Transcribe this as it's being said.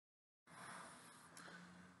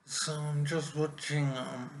So I'm just watching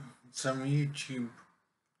some YouTube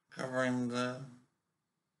covering the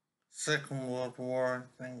Second World War,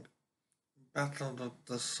 I think, Battle of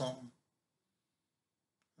the Somme,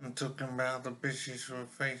 and talking about the British were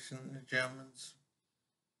facing the Germans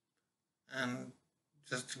and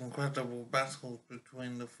just incredible battles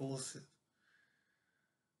between the forces.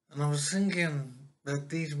 And I was thinking that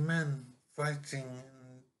these men fighting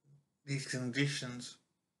in these conditions,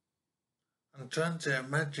 I'm trying to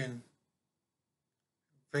imagine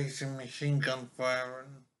facing machine gun fire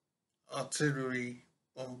and artillery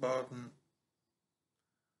bombardment.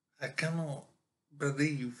 I cannot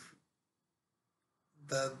believe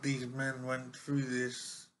that these men went through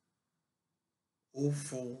this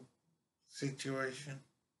awful situation.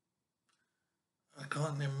 I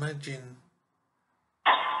can't imagine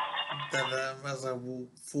that as I walk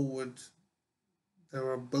forward, there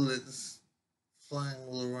are bullets flying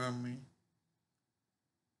all around me,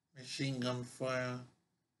 machine gun fire,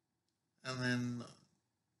 and then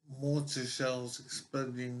mortar shells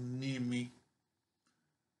exploding near me.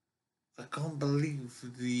 I can't believe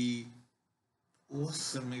the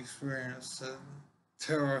awesome experience and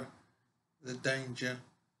terror, the danger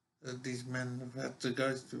that these men have had to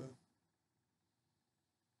go through.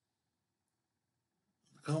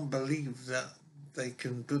 I can't believe that they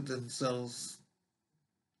can put themselves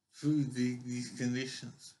through these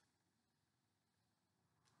conditions.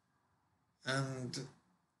 And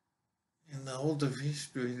in the whole of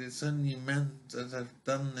history, it's only men that have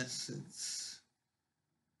done this. It's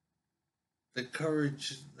the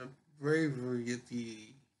courage, the bravery, the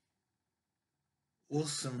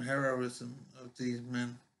awesome heroism of these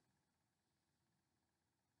men.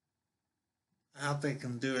 How they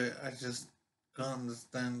can do it, I just can't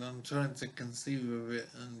understand. I'm trying to conceive of it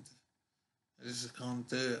and I just can't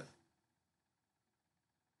do it.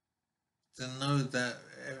 To know that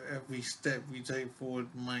every step you take forward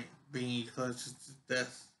might bring you closer to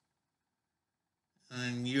death,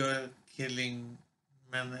 and you're killing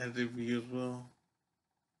men ahead of you as well.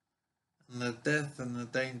 And the death and the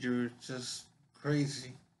danger is just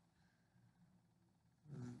crazy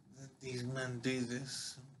that these men do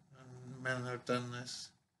this, and men have done this.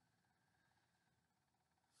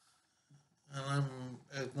 And I'm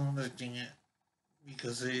acknowledging it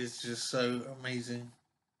because it is just so amazing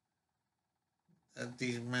that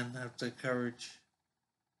these men have the courage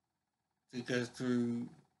to go through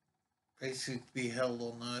basically hell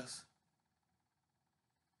on earth.